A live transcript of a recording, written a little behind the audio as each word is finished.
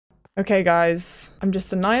Okay, guys. I'm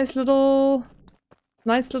just a nice little...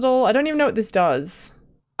 I don't even know what this does.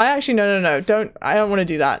 I actually... No. I don't want to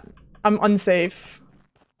do that. I'm unsafe.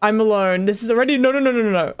 I'm alone. This is already...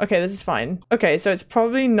 No. Okay, this is fine. Okay, so it's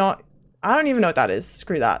probably not... I don't even know what that is.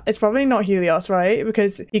 Screw that. It's probably not Helios, right?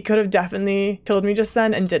 Because he could have definitely killed me just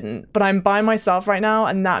then and didn't. But I'm by myself right now,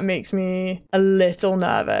 and that makes me a little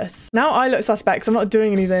nervous. Now I look suspect because I'm not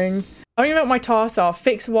doing anything. I don't even know what my tasks are.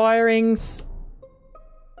 Fix wirings.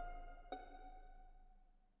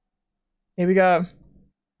 Here we go.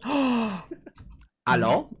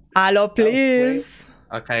 Hello? Hello, please.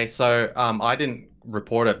 Okay, so I didn't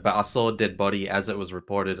report it, but I saw a dead body as it was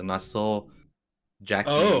reported, and I saw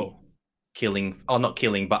Jackie killing. Oh, not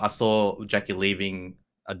killing, but I saw Jackie leaving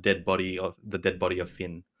the dead body of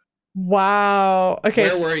Finn. Wow. Okay.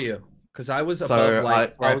 Where were you? Because I was above,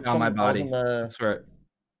 like, where I found my body. That's right.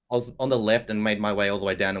 I was on the left and made my way all the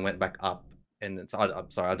way down and went back up. And it's, I'm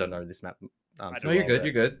sorry, I don't know this map. No, you're good.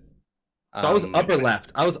 You're good. So I was upper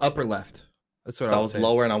left. I was upper left. That's what so I was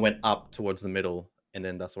lower and I went up towards the middle, and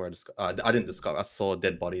then that's where I didn't discover. I saw a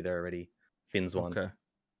dead body there already. Finn's one. Okay.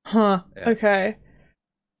 Huh. Yeah. Okay.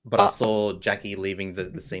 But I saw Jackie leaving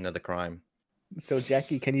the scene of the crime. So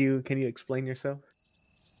Jackie, can you explain yourself?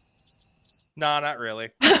 No, not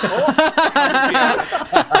really. There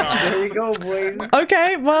you go, boys.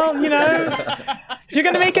 Okay, well, you know, if you're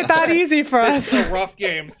gonna make it that easy for us. It's a rough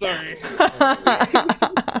game, sorry.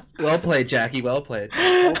 Well played, Jackie. Well played.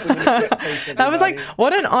 That was like,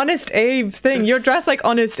 what an Honest Abe thing. You're dressed like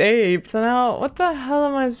Honest Abe. So now, what the hell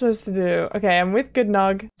am I supposed to do? Okay, I'm with Good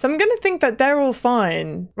Nug. So I'm gonna think that they're all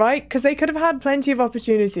fine, right? Because they could have had plenty of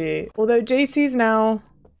opportunity. Although JC's now...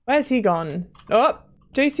 Where's he gone? Oh,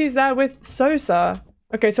 JC's there with Sosa.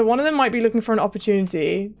 Okay, so one of them might be looking for an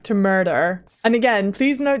opportunity to murder. And again,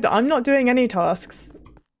 please note that I'm not doing any tasks.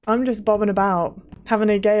 I'm just bobbing about,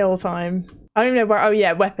 having a gay old time. I don't even know where... Oh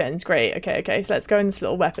yeah, weapons. Great. Okay. So let's go in this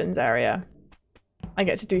little weapons area. I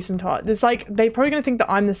get to do some tasks. There's like... They're probably going to think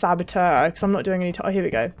that I'm the saboteur because I'm not doing any... Oh, here we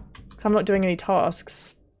go. Because I'm not doing any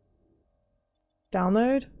tasks.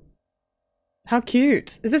 Download? How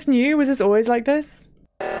cute. Is this new? Was this always like this?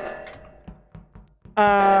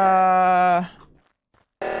 I'm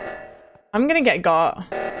gonna get got.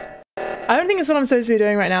 I don't think it's what I'm supposed to be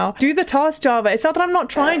doing right now. Do the task, Java. It's not that I'm not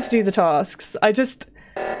trying to do the tasks. I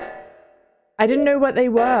didn't know what they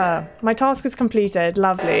were. My task is completed.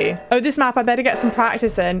 Lovely. Oh, this map, I better get some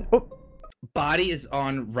practice in. Oh. Body is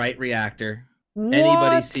on right reactor. What?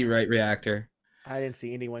 Anybody see right reactor? I didn't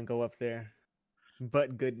see anyone go up there.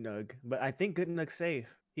 But Good Nug. But I think Good Nug's safe.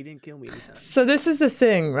 He didn't kill me anytime. So this is the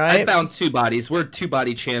thing, right? I found 2 bodies. We're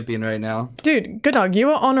 2-body champion right now. Dude, Good Nug, you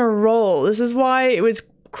are on a roll. This is why it was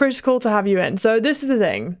critical to have you in. So this is the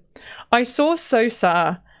thing. I saw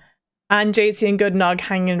Sosa and JC and Good Nug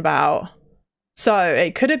hanging about. So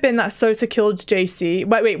it could have been that Sosa killed JC.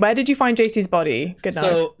 Wait, where did you find JC's body? Good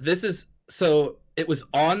Nug. So it was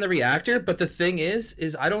on the reactor, but the thing is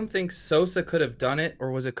I don't think Sosa could have done it,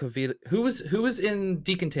 or was it Kovila? Who was in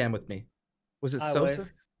Decontam with me? Was it Sosa?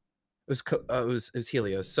 It was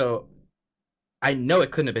Helios. So I know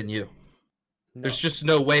it couldn't have been you. No. There's just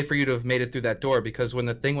no way for you to have made it through that door, because when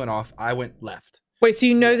the thing went off, I went left. Wait, so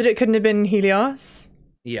you know that it couldn't have been Helios?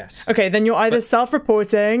 Yes. Okay, then you're either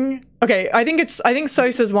self-reporting. Okay, I think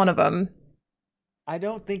Sosa's one of them. I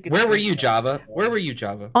don't think it's... Where were you, Java? Where were you,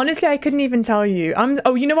 Java? Honestly, I couldn't even tell you.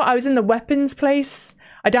 Oh, you know what? I was in the weapons place.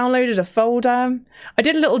 I downloaded a folder. I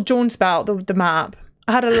did a little jaunt about the map.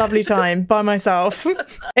 I had a lovely time by myself.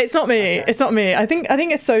 It's not me. Okay. It's not me. I think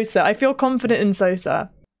it's Sosa. I feel confident in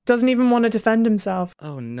Sosa. Doesn't even want to defend himself.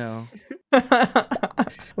 Oh no.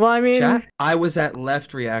 Well, I mean, Chat? I was at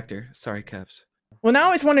left reactor. Sorry, Caps. Well,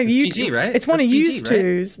 now it's one of you two, right? It's one of you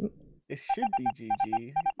twos. It should be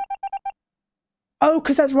GG. Oh,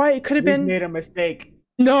 because that's right. It could have been. Made a mistake.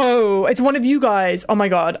 No, it's one of you guys. Oh my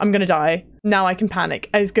god, I'm gonna die. Now I can panic.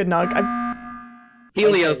 It's Good Nug.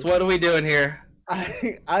 Helios, what are we doing here?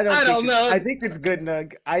 I don't know. I think it's Good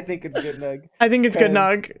Nug. I think it's Good Nug. I think it's Good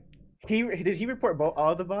Nug. Did he report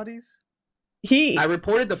all the bodies? I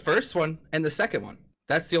reported the first one and the second one.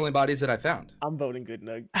 That's the only bodies that I found. I'm voting Good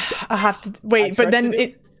Nug. I have to wait, but then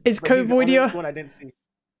is Covoidia. One I didn't see.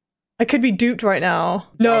 I could be duped right now.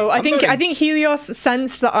 No, I think Helios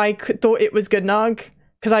sensed that I thought it was Good Nug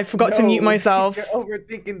because I forgot to mute myself. You're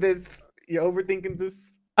overthinking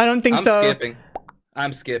this. I don't think so.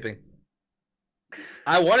 I'm skipping.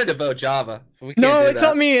 I wanted to vote Java. No, it's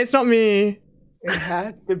not me. It's not me. It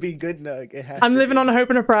has to be Good Nug. I'm living on a hope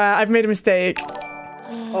and a prayer. I've made a mistake.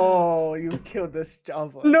 Oh, you killed this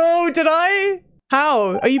Java. No, did I?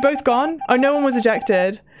 How? Are you both gone? Oh, no one was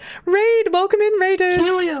ejected. Raid, welcome in, Raiders.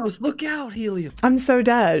 Helios, look out, Helios. I'm so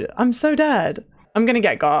dead. I'm so dead. I'm gonna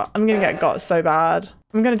get got. I'm gonna get got so bad.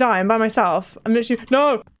 I'm gonna die. I'm by myself. I'm literally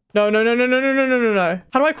no. No, no, no, no, no, no, no, no, no, no.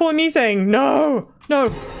 How do I call a meeting? No, no.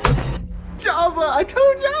 Java, I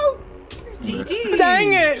told you. GG.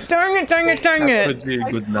 Dang it! Dang it! Dang it! Dang it!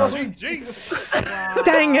 Good enough.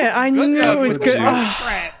 Dang it! I knew it was good.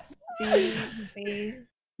 Strats.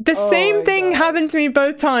 The same thing happened to me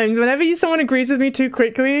both times. Whenever someone agrees with me too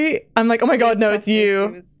quickly, I'm like, oh my god, no, it's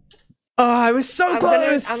you. Oh, I was so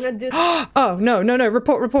close. I'm gonna do Oh, no, no, no.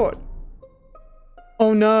 Report, report.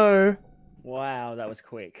 Oh no. Wow, that was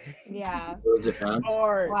quick. Yeah.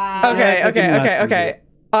 Wow. Okay, okay, okay, okay.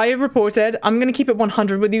 I have reported. I'm gonna keep it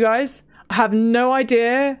 100 with you guys. I have no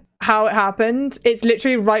idea how it happened. It's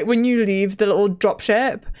literally right when you leave the little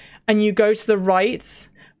dropship and you go to the right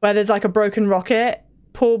where there's like a broken rocket.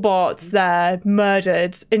 Poor bots there,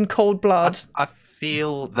 murdered in cold blood. I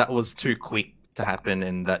feel that was too quick to happen,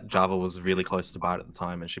 and that Java was really close to Bart at the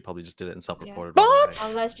time, and she probably just did it and self-reported. Yeah. right away. What?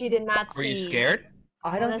 Unless she did not see. Were you scared?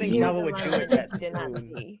 I don't Unless think she Java was would do alive, it that did not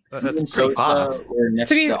soon. see. That's pretty fast. To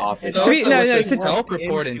be- So To be- no, no, so-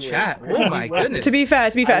 self-report in Into chat. it. Oh my goodness. To be fair,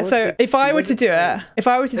 so if I were to do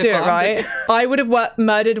it, right, I would have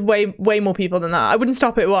murdered way more people than that. I wouldn't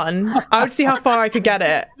stop at one. I would see how far I could get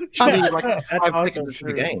it. Surely, like That's 5 also seconds into the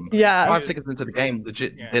true. game. Yeah. 5 seconds into the game,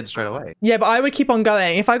 legit dead straight away. Yeah, but I would keep on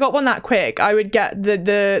going. If I got one that quick, I would get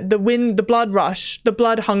the blood rush, the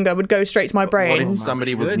blood hunger would go straight to my What brain. if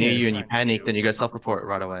somebody was near you and you goodness. panicked and you go self-report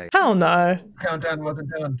right away? Hell no. Countdown wasn't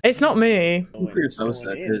done. It's not me. Clear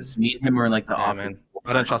Sosa, because me and him were in like the Yeah, office. man.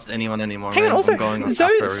 I don't trust anyone anymore. Hang on, man. also, I'm going So-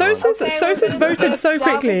 after everyone. Sosa's Okay, we're Sosa's gonna voted so stop with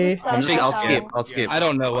quickly. this I'm just, stuff. I'll skip. I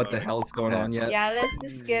don't know what the hell's going on yet. Yeah, let's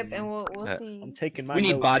just skip and we'll Yeah. see. I'm taking my We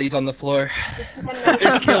need notes. bodies on the floor. There's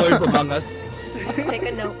There's killers among us. Take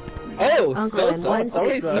a note. Oh, Uncle and Sosa.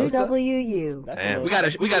 Okay, Sosa. WU. That's Damn. a We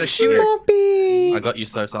little- got a shooter. Poppy. I got you,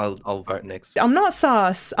 so I'll vote next. I'm not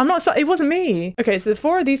sus. I'm not sus. It wasn't me. Okay, so the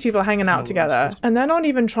 4 of these people are hanging out together, and they're not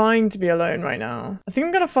even trying to be alone right now. I think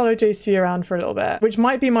I'm gonna follow JC around for a little bit, which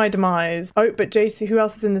might be my demise. Oh, but JC, who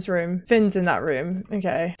else is in this room? Finn's in that room.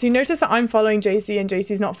 Okay. So you notice that I'm following JC and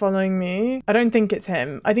JC's not following me? I don't think it's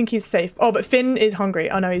him. I think he's safe. Oh, but Finn is hungry.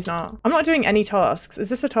 Oh no, he's not. I'm not doing any tasks. Is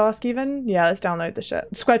this a task even? Yeah, let's download the shit.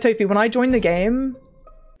 Square Tofu, when I joined the game,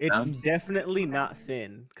 It's definitely not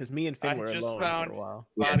Finn, because me and Finn I were just alone found- for a while.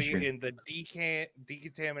 Body sure. in the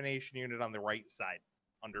decontamination unit on the right side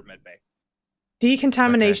under medbay.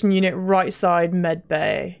 decontamination unit right side med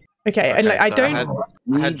bay. Okay, and like I so don't.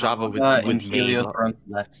 I had Java with and me. Helios not- are on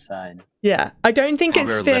the left side. Yeah, I don't think Oh, it's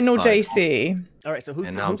we're Finn or left side. JC. All right, so who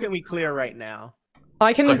And now I'm- can we clear right now?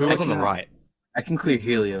 I can. So who was on the right? I can clear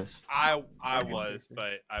Helios. I was,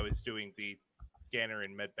 but I was doing the scanner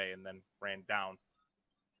in medbay and then ran down.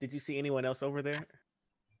 Did you see anyone else over there?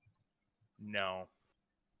 No,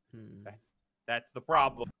 Hmm. that's the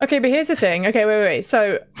problem. Okay, but here's the thing. Okay, wait.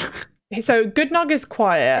 So Goodnog is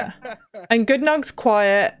quiet, and Goodnog's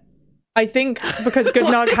quiet. I think because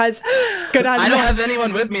Goodnog has. I don't have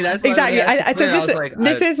anyone with me. That's why Exactly. we asked to So clear. I was like,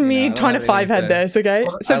 this is me trying to 5-head this. Okay.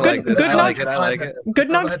 So I like this. I like Goodnog. it. I like it.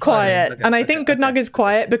 Goodnog's quiet, Okay, and I okay, think okay. Goodnog is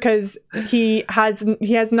quiet because he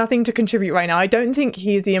has nothing to contribute right now. I don't think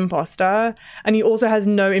he's the imposter, and he also has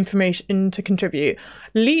no information to contribute.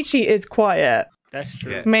 Lychee is quiet, That's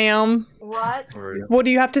true. Yeah. ma'am. What? What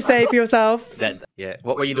do you have to say for yourself? Yeah.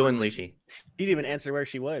 What were you doing, Lychee? She didn't even answer where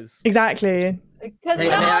she was. Exactly. Because Hey,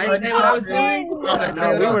 may I say what I was doing? talking. Can I say No,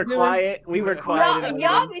 what we I was were doing? quiet. We were quiet. in the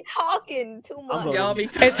Y'all meeting. be talking too much. voting. Y'all be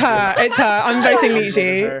It's her. It's her. I'm voting I'm voting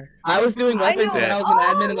Lychee. her. I was doing I weapons and know. then I was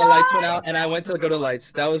an admin and the lights went Oh, out and I went to go to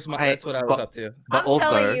lights. That's what I was up to. But I'm also,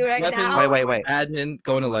 telling you right weapons- now. wait. Admin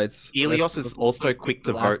going to lights. Elios That's- is also quick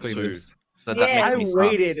to last vote 3 too. moves. So that Yeah. makes I me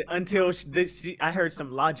waited stumped. until I heard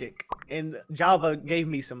some logic, and Java gave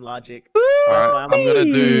me some logic. Alright, I'm gonna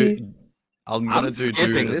do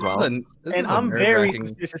skipping Dude as this well. one. This And is a I'm very nerve-wracking-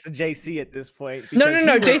 suspicious of JC at this point. No, because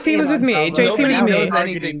no, he JC was with me. on JC Java. was Nobody me. knows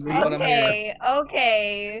anything when I'm here.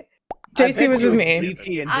 Okay. JC was with me.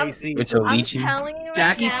 Lychee and I'm- JC. Which are I'm Lychee? telling you right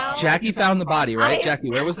Jackie now. Jackie found the body, right? I- Jackie,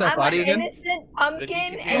 where was that I'm body an again? innocent The pumpkin,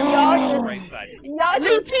 and decontamination y'all on the just right side. y'all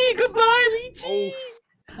just Lychee, goodbye, Lychee.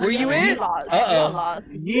 Were you y'all in? lost. Uh-oh. Y'all lost.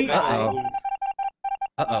 Uh-oh.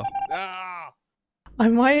 Uh-oh. Ah, I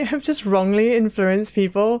might have just wrongly influenced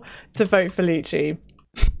people to vote for Lychee.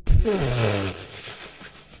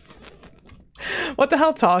 What the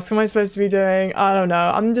hell task am I supposed to be doing? I don't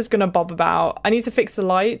know. I'm just gonna bob about. I need to fix the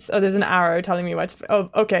lights. Oh, there's an arrow telling me where to. Oh,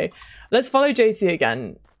 okay. Let's follow JC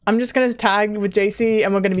again. I'm just gonna tag with JC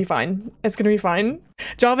and we're gonna be fine. It's gonna be fine.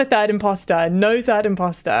 Java third imposter, no third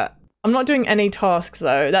imposter. I'm not doing any tasks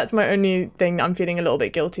though. That's my only thing I'm feeling a little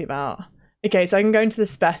bit guilty about. Okay, so I can go into the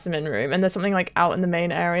specimen room and there's something like out in the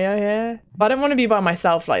main area here. But I don't want to be by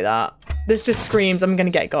myself like that. This just screams I'm gonna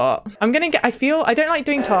get got. I don't like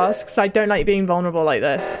doing tasks. I don't like being vulnerable like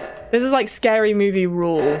this. This is like scary movie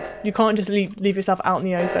rule. You can't just leave yourself out in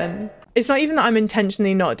the open. It's not even that I'm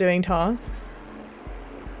intentionally not doing tasks.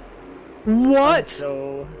 What?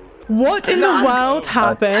 What in the world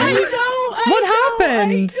happened? What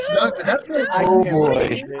happened? Oh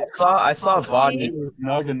boy! I saw Body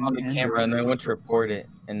on the camera, and then I went to report it,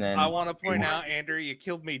 and then. I want to point out, Andrew, you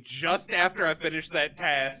killed me just after I finished that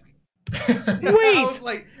task. Wait! I was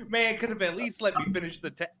like, man, could have at least let me finish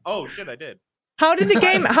the task. Oh shit, I did. How did the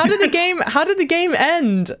game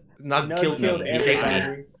end? Nug killed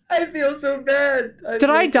me. I feel so bad.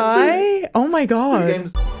 Did I die? Oh my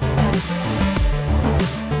god.